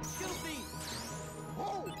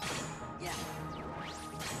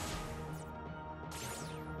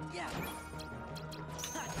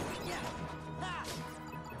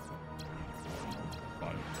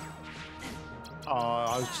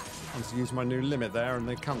 I was to use my new limit there and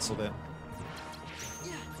they cancelled it.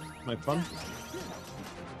 No fun.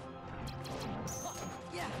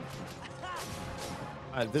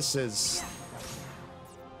 This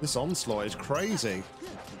onslaught is crazy.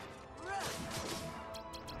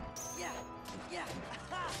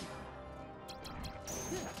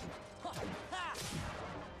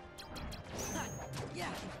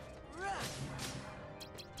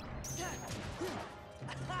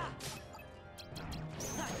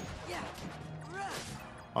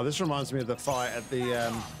 Oh, this reminds me of the fight at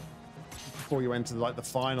the before you enter like the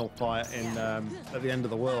final fight in at the end of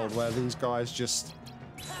the world, where these guys just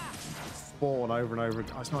spawn over and over.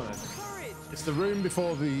 It's not. It's the room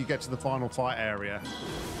before you get to the final fight area,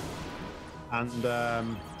 and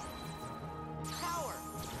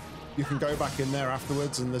you can go back in there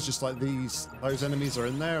afterwards, and there's just like those enemies are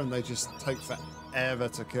in there, and they just take forever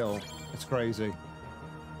to kill. It's crazy.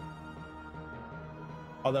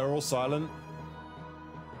 Oh, they're all silent.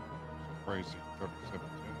 Crazy.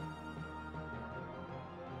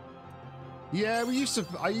 Yeah, we used to.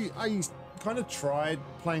 I kind of tried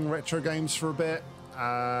playing retro games for a bit,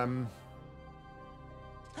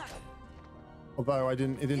 although it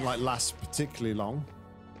didn't like last particularly long.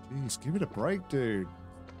 Jeez, give it a break, dude.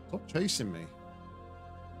 Stop chasing me.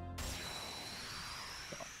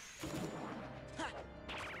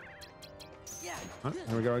 Right,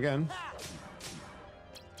 here we go again.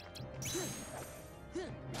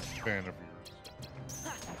 Fan of yours.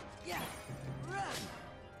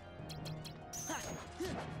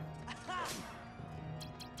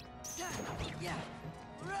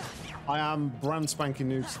 I am brand spanking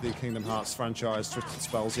new to the Kingdom Hearts franchise, Twisted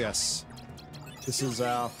Spells, yes. This is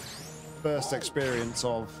our first experience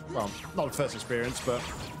of, well, not the first experience, but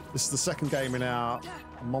this is the second game in our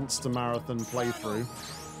Monster Marathon playthrough,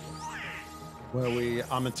 where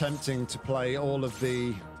I'm attempting to play all of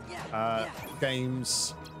the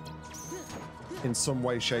games in some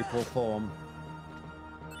way, shape, or form.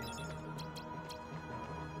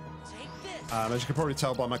 As you can probably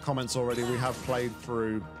tell by my comments already, we have played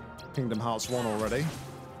through Kingdom Hearts 1 already.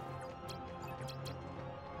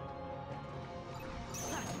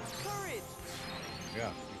 Yeah.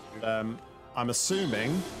 I'm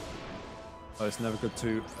assuming, though it's never good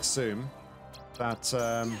to assume, that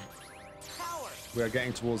we are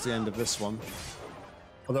getting towards the end of this one.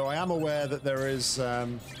 Although I am aware that there is a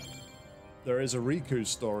Riku's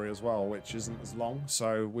story as well, which isn't as long,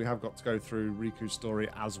 so we have got to go through Riku's story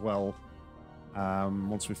as well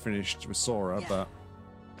once we've finished with Sora, but...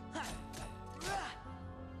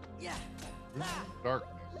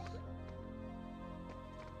 Darkness.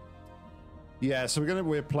 Yeah, so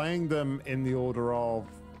we're playing them in the order of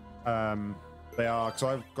they are, because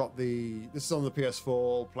I've got this is on the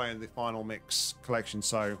PS4, playing the Final Mix collection,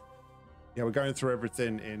 so yeah, we're going through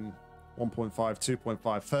everything in 1.5,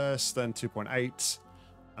 2.5 first, then 2.8,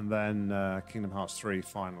 and then Kingdom Hearts 3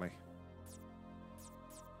 finally.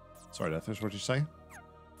 Sorry, Deathwish, what did you say?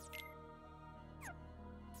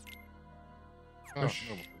 Oh, no.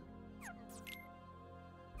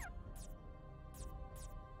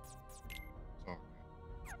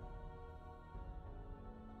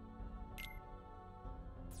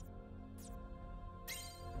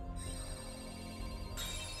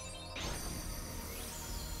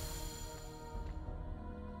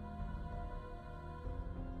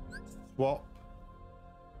 Swap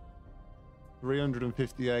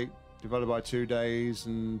 358 divided by 2 days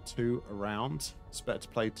and 2 around. It's better to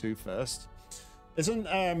play 2 first. Isn't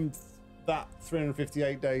that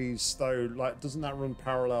 358 days though, like, doesn't that run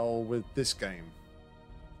parallel with this game?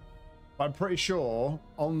 I'm pretty sure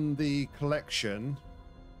on the collection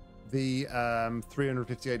the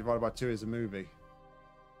 358 divided by 2 is a movie.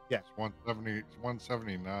 Yeah. It's 170, it's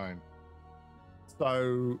 179.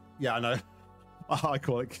 So yeah, I know. I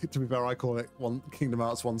call it, to be fair, I call it Kingdom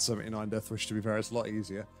Hearts 179 Deathwish, to be fair. It's a lot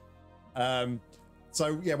easier.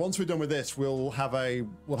 So yeah, once we're done with this, we'll have a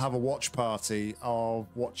watch party of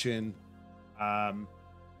watching that,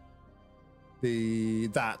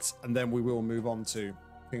 and then we will move on to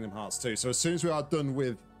Kingdom Hearts 2. So as soon as we are done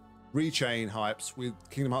with Rechain hypes,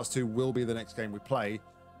 Kingdom Hearts 2 will be the next game we play.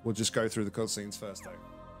 We'll just go through the cutscenes first though.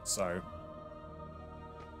 So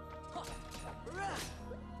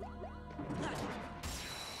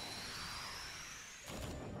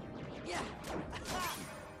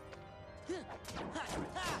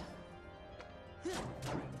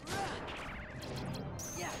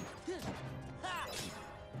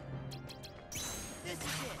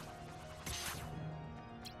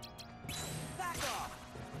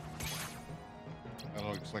That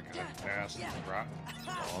looks like a nasty rotten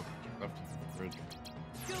dog left in the fridge.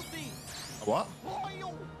 what?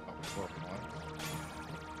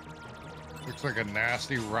 Looks like a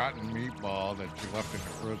nasty rotten meatball that you left in the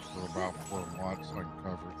fridge for about 4 months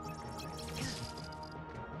uncovered.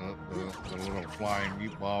 The little flying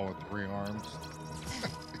meatball with 3 arms.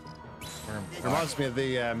 It reminds me of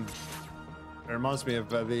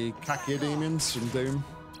the the Kakia demons from Doom.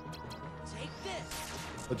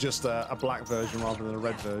 But just a black version rather than a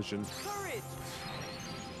red version.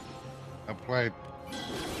 I played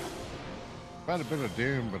quite a bit of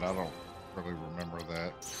Doom, but I don't really remember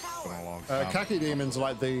that. It's been a long time. Kaki demons are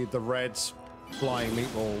like the red flying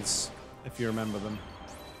meatballs, if you remember them.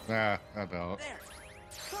 Nah, I don't.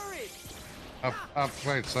 I've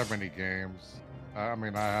played so many games. I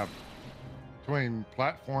mean, I have, between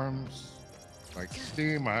platforms, like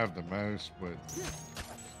Steam, I have the most, but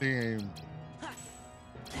Steam,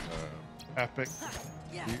 Epic,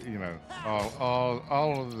 you know,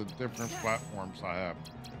 all of the different platforms I have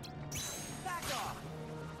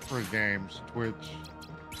for games, Twitch,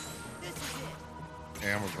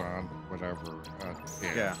 Amazon, whatever.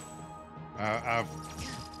 Yeah. I've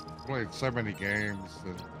played so many games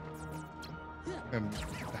and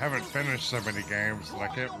haven't finished so many games that I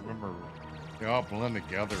can't remember they all blend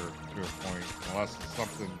together to a point, unless it's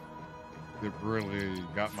something that really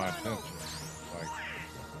got my attention, like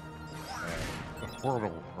the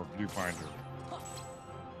portal or viewfinder,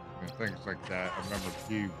 and things like that. I remember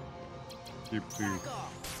Cube 2.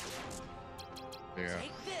 Yeah.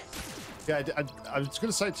 Yeah, I was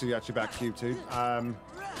going to say to you actually about Cube 2.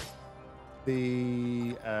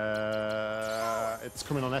 It's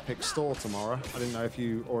coming on Epic Store tomorrow. I didn't know if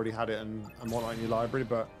you already had it and whatnot in your library,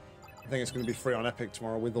 but I think it's going to be free on Epic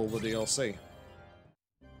tomorrow with all the DLC.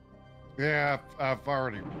 Yeah, I've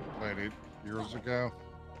already played it years ago,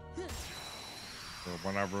 so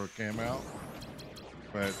whenever it came out.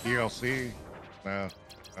 But DLC, no,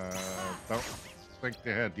 don't think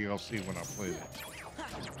they had DLC when I played it.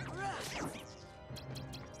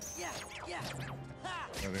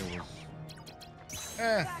 But it was,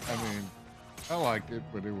 I mean, I liked it,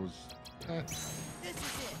 but it was,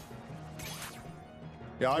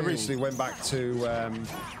 Yeah, I recently went back to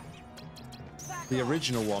the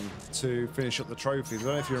original one to finish up the trophies. I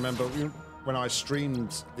don't know if you remember when I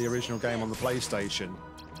streamed the original game on the PlayStation.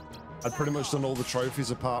 I'd pretty much done all the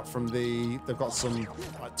trophies apart from they've got some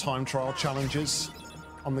like time trial challenges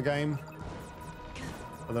on the game.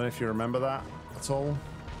 I don't know if you remember that at all.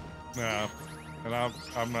 no, and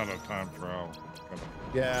I'm not a time trial.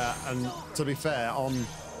 Yeah, and to be fair, on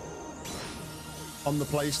the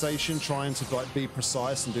PlayStation, trying to like be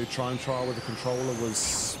precise and do time trial with the controller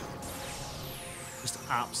was just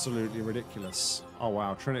absolutely ridiculous. Oh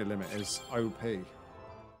wow, Trinity Limit is OP.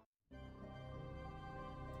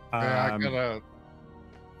 Yeah, I gotta.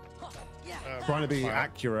 Trying to be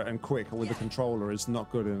accurate and quick with the controller is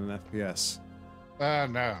not good in an FPS.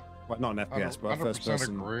 No. Well, not an FPS, but a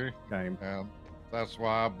first-person agree. game. And that's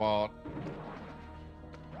why I bought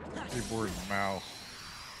keyboard and mouse.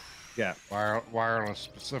 Yeah. Wireless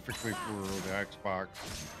specifically for the Xbox.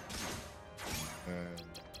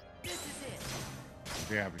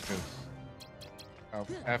 Yeah, because of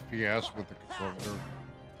FPS with the controller,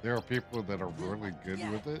 there are people that are really good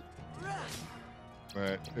with it.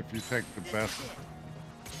 But if you take the best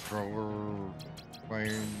controller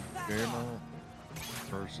playing gamer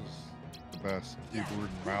versus the best keyboard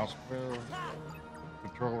and mouse player,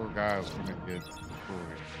 controller guy is going to get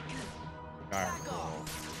destroyed.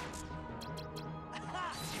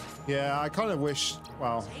 Yeah, I kind of wish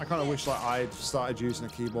like I'd started using a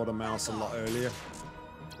keyboard and mouse a lot earlier.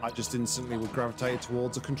 I just instantly would gravitate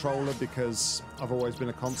towards a controller because I've always been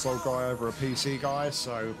a console guy over a PC guy,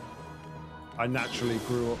 so I naturally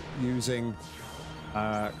grew up using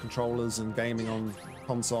controllers and gaming on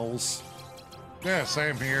consoles. Yeah,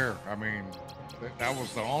 same here. I mean, that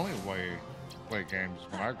was the only way to play games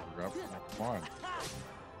when I grew up. Come on.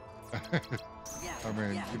 I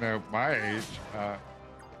mean, you know, my age,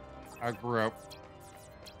 I grew up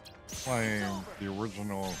playing the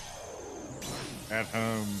original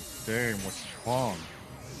at-home game, which is Pong.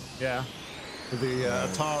 Yeah, with the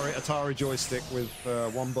Atari joystick with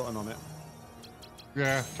one button on it.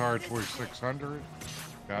 Yeah, Atari 2600.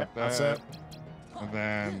 Got that. That's it. And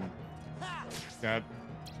then got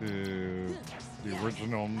to the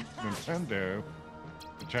original Nintendo,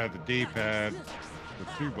 which had the D-pad with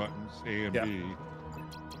two buttons, A and B.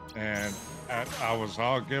 And I was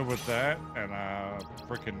all good with that, and I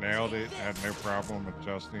freaking nailed it. Had no problem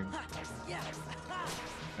adjusting.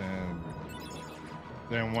 And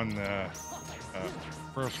then when the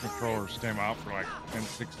first controllers came out for like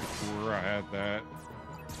N64, I had that.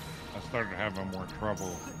 I started having more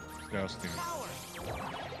trouble adjusting.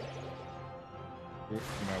 You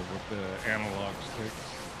know, with the analog sticks.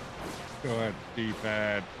 Still had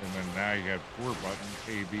D-pad, and then now you have 4 buttons,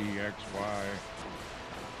 A, B, X, Y,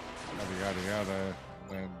 yada, yada, yada. And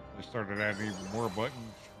then they started adding even more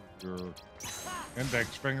buttons for your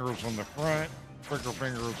index fingers on the front, trigger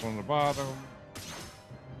fingers on the bottom,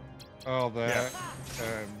 all that. Yeah.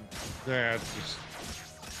 And yeah, it just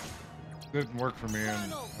didn't work for me.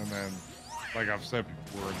 And then, like I've said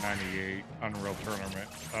before, 98 Unreal Tournament,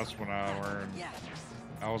 that's when I learned.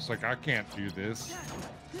 I was like, I can't do this,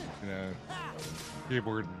 you know,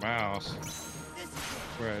 keyboard and mouse,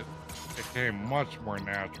 but it came much more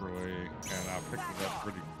naturally, and I picked it up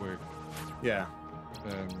pretty quick. Yeah.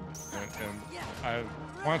 And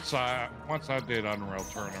once I did Unreal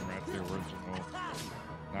Tournament, the original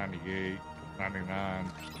 98,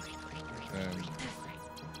 99, and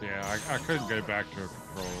yeah, I couldn't go back to a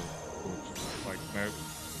controller, which was like nope.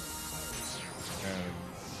 And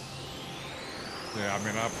yeah, I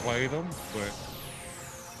mean, I played them, but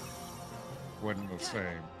wasn't the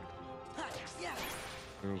same.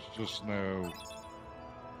 There was just no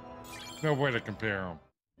way to compare them.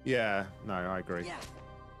 Yeah, no, I agree.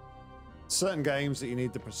 certain games that you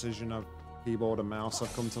need the precision of keyboard and mouse,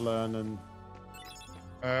 I've come to learn, and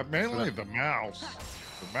mainly the mouse.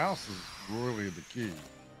 The mouse is really the key.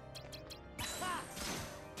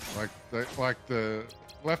 Like the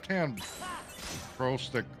left-hand control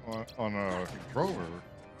stick on a controller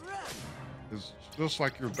is just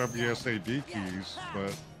like your WSAD keys,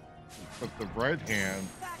 but the right hand,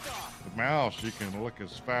 the mouse, you can look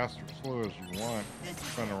as fast or slow as you want,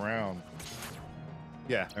 spin around.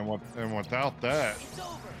 yeah. And without that,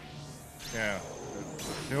 yeah, it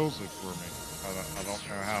kills it for me. I don't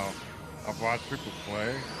know how. I've watched people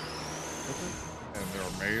play with it, and they're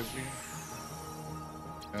amazing.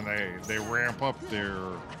 And they ramp up their,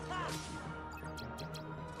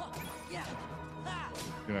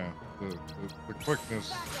 you know, the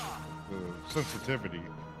quickness, the sensitivity.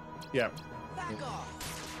 Yeah.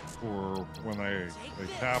 For when they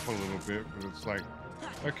tap a little bit, but it's like,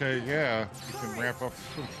 okay, yeah, you can ramp up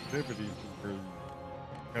the sensitivity to where you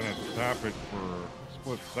kind of tap it for a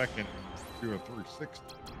split second and do a 360.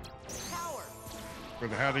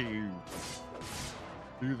 But how do you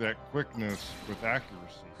do that quickness with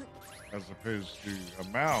accuracy as opposed to a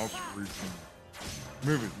mouse where you can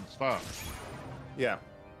move it and stop? Yeah.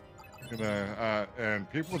 You know, and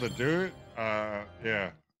people that do it,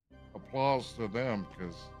 yeah, applause to them,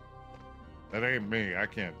 because that ain't me. I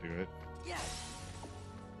can't do it.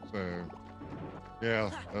 So, yeah,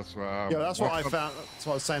 that's what I. Yeah, that's what I found. That's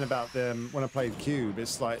what I was saying about them when I played Cube.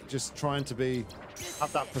 It's like just trying to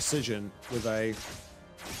have that precision with a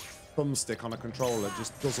thumbstick on a controller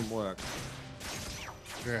just doesn't work.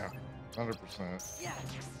 Yeah, 100%.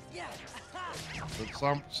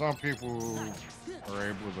 But some people are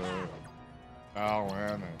able to dial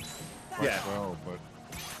in and play well, but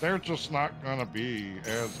they're just not gonna be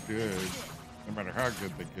as good, no matter how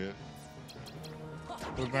good they get.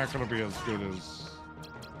 They're not gonna be as good as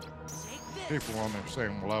people on the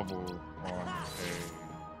same level on a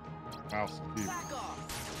mouse and keyboard.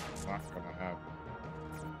 It's not gonna happen,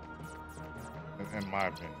 in my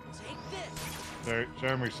opinion.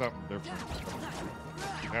 Show me something different.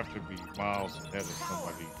 You have to be miles ahead of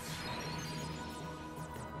somebody.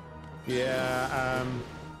 Yeah.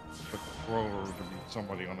 The controller to be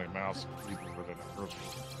somebody on a mouse and keyboard and a person.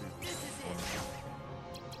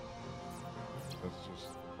 That's just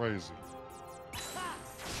crazy.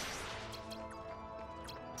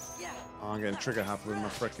 I'm getting trigger happy with my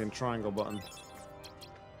freaking triangle button.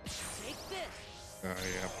 Yeah,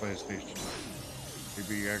 PlayStation.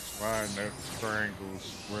 BBXY, no triangle,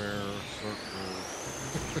 square,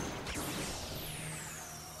 circle.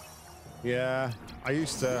 Yeah, I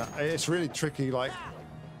used to. It's really tricky. Like,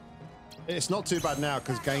 it's not too bad now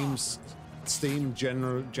because Steam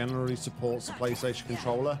generally supports the PlayStation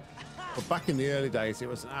controller. But back in the early days, it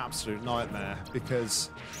was an absolute nightmare because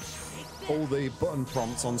all the button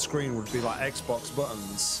prompts on screen would be like Xbox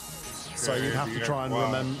buttons. So you'd have to try and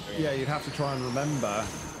remember. Yeah, you'd have to try and remember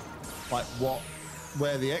like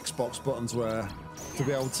where the Xbox buttons were to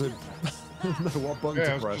be able to know what button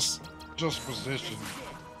to press. Just position.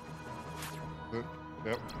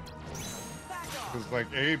 Yep. Because like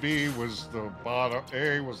AB was the bottom,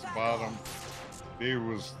 A was the bottom, B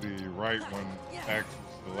was the right one, X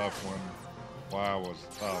was the left one, Y was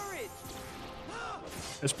the top.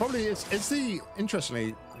 It's the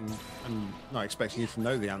interestingly, I'm not expecting you to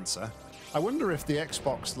know the answer. I wonder if the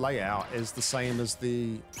Xbox layout is the same as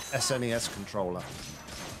the SNES controller.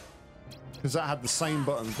 Because that had the same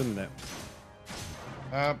buttons, didn't it?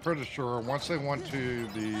 I'm pretty sure once they went to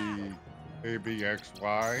the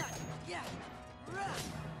ABXY,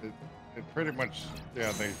 it pretty much,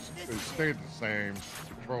 yeah, they stayed the same.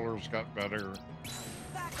 Controllers got better.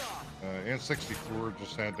 N64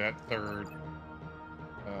 just had that third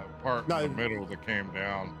part in the middle that came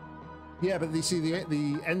down. Yeah, but you see,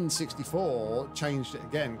 the N64 changed it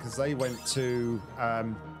again because they went to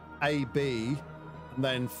A, B, and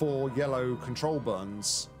then 4 yellow control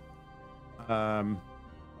buttons. I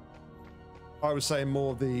was saying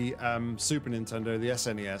more the Super Nintendo, the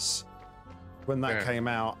SNES. When that came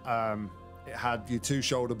out, it had your 2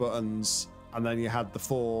 shoulder buttons, and then you had the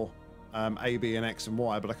 4 A, B, and X and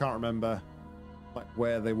Y. But I can't remember like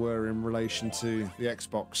where they were in relation to the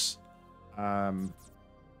Xbox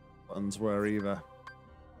buttons were either.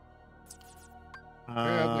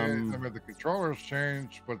 The controllers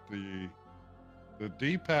changed, but the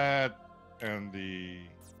D-pad and the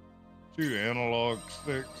 2 analog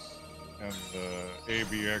sticks and the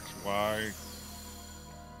ABXY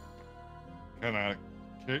kind of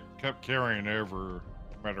kept carrying over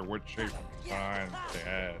no matter what shape and design they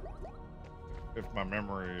had. If my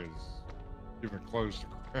memory is even close to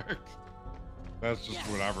correct. That's just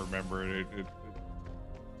what I remember.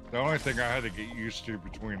 The only thing I had to get used to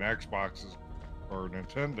between Xboxes or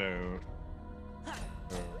Nintendo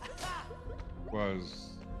was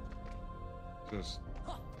just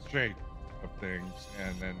shape of things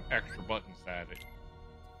and then extra buttons added.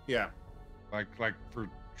 Yeah. Like for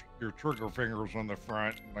your trigger fingers on the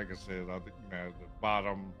front, and like I said, the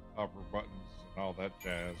bottom, upper buttons, and all that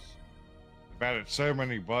jazz. They've added so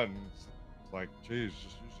many buttons. It's like, geez,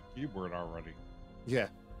 just use a keyboard already. Yeah.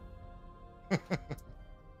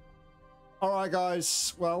 All right,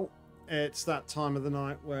 guys. Well, it's that time of the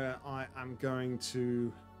night where I am going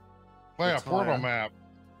to play retire. A Portal map.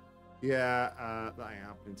 Yeah, that ain't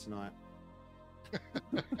happening tonight.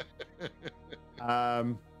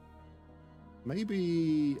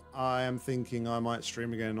 Maybe I am thinking I might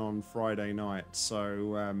stream again on Friday night.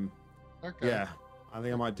 So, Okay. yeah, I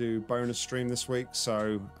think I might do bonus stream this week.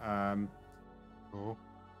 So, Cool.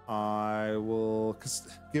 I will,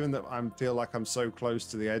 because given that I feel like I'm so close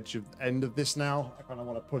to the end of this now, I kind of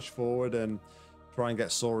want to push forward and try and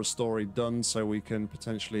get Sora's story done so we can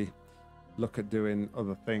potentially look at doing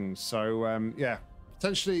other things. So yeah,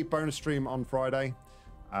 potentially bonus stream on Friday.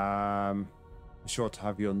 Be sure to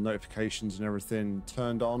have your notifications and everything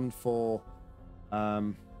turned on for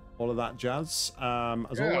all of that jazz.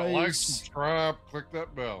 As always, like, subscribe, click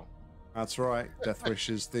that bell. That's right. Deathwish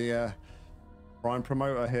is the prime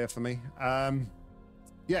promoter here for me.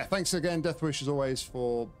 Yeah, thanks again, Deathwish, as always,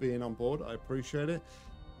 for being on board. I appreciate it.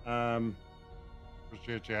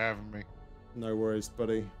 Appreciate you having me. No worries,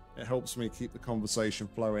 buddy. It helps me keep the conversation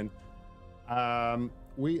flowing.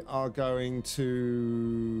 We are going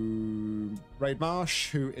to Raid Marsh,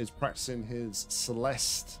 who is practicing his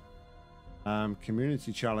Celeste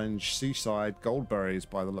community challenge, Seaside Goldberries,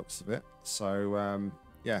 by the looks of it. So,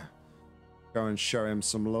 yeah, go and show him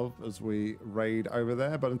some love as we raid over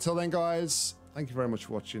there. But until then, guys, thank you very much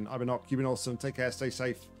for watching. I've been Nock. You've been awesome. Take care. Stay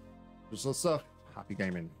safe. Just stuff. Happy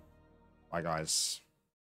gaming. Bye, guys.